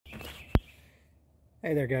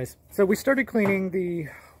Hey there, guys. So we started cleaning the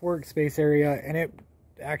workspace area, and it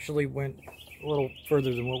actually went a little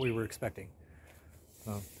further than what we were expecting.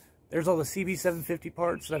 There's all the CB750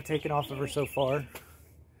 parts that I've taken off of her so far.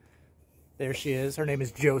 There she is. Her name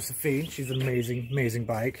is Josephine. She's an amazing, amazing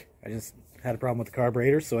bike. I just had a problem with the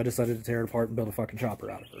carburetor, so I decided to tear it apart and build a fucking chopper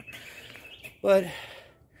out of her. But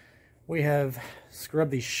we have scrubbed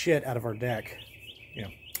the shit out of our deck. You know,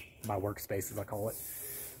 my workspace, as I call it.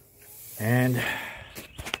 And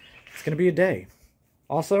it's going to be a day.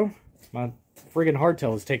 Also, my friggin'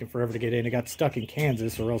 hardtail is taking forever to get in. It got stuck in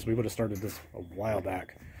Kansas, or else we would have started this a while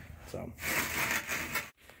back. So,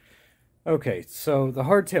 okay, so the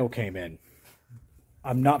hardtail came in.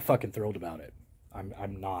 I'm not fucking thrilled about it.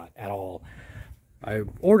 I'm not at all. I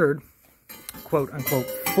ordered, quote unquote,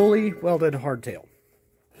 fully welded hardtail.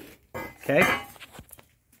 Okay?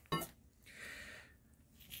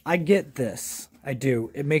 I get this. I do.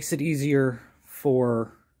 It makes it easier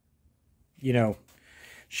for, you know,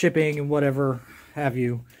 shipping and whatever have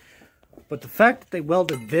you. But the fact that they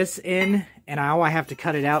welded this in and now I have to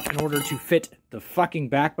cut it out in order to fit the fucking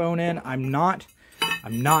backbone in, I'm not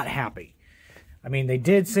happy. I mean, they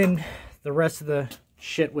did send the rest of the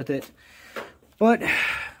shit with it, but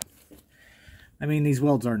I mean, these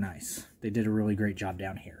welds are nice. They did a really great job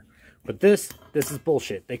down here. But this is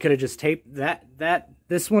bullshit. They could have just taped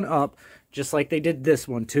this one up just like they did this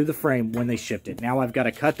one to the frame when they shipped it. Now I've got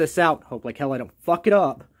to cut this out, hope like hell I don't fuck it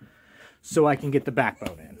up, so I can get the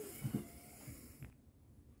backbone in.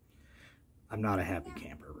 I'm not a happy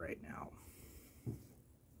camper right now.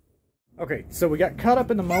 Okay, so we got caught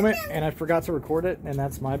up in the moment, and I forgot to record it, and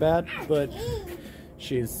that's my bad, but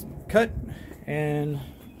she's cut, and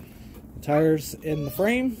the tire's in the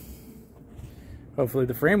frame. Hopefully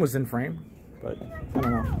the frame was in frame, but I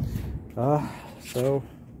don't know. So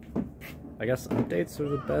I guess updates are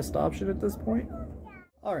the best option at this point.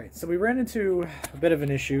 Alright, so we ran into a bit of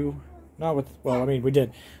an issue. Not with, well, I mean, we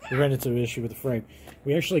did. We ran into an issue with the frame.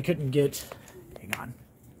 We actually couldn't get, hang on.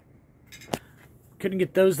 Couldn't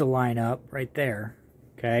get those to line up right there.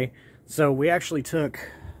 Okay, so we actually took,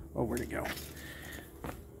 oh, where'd it go?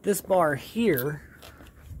 This bar here,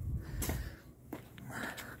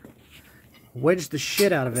 wedged the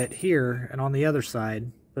shit out of it here, and on the other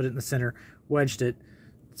side, put it in the center, wedged it,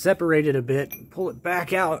 separated a bit, pull it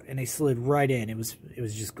back out, and they slid right in. It was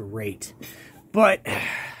just great. But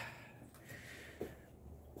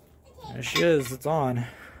there she is, it's on.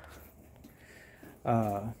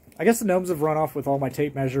 I guess the gnomes have run off with all my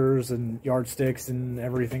tape measures and yardsticks and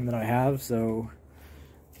everything that I have, so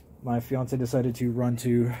my fiance decided to run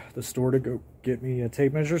to the store to go get me a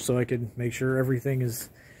tape measure so I could make sure everything is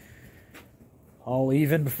all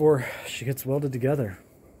even before she gets welded together.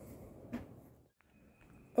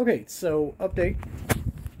 Okay, so update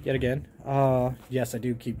yet again. Yes, I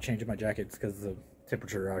do keep changing my jackets because the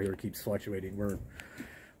temperature out here keeps fluctuating. What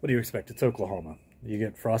do you expect? It's Oklahoma. You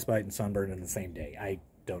get frostbite and sunburn in the same day. I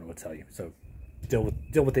don't know what to tell you. So deal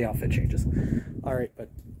with the outfit changes. All right, but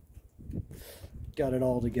got it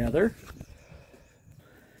all together.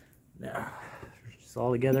 Now it's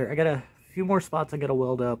all together. I got a few more spots I got to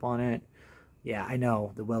weld up on it. Yeah, I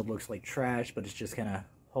know the weld looks like trash, but it's just kind of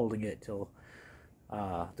holding it till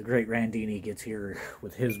the great Randini gets here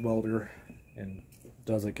with his welder and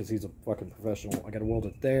does it because he's a fucking professional. I got to weld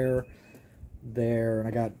it there, and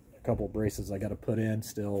I got a couple of braces I got to put in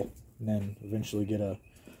still, and then eventually get a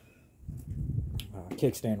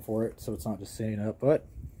kickstand for it so it's not just sitting up. But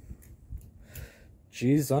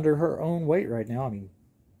she's under her own weight right now. I mean,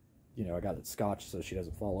 you know, I got it scotched so she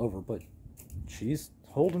doesn't fall over, but she's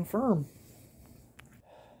holding firm.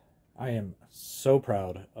 I am so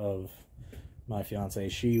proud of my fiance.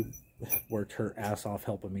 She worked her ass off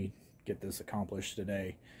helping me get this accomplished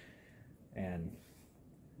today. And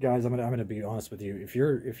guys, I'm gonna be honest with you. If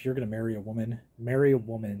you're gonna marry a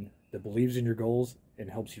woman that believes in your goals and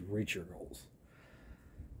helps you reach your goals.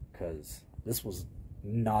 Because this was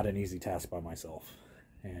not an easy task by myself,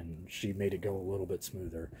 and she made it go a little bit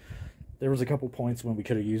smoother. There was a couple points when we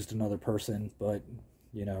could have used another person, but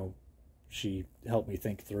you know, she helped me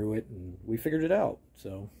think through it, and we figured it out.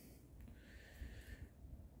 So,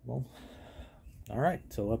 well, all right,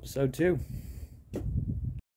 till episode 2.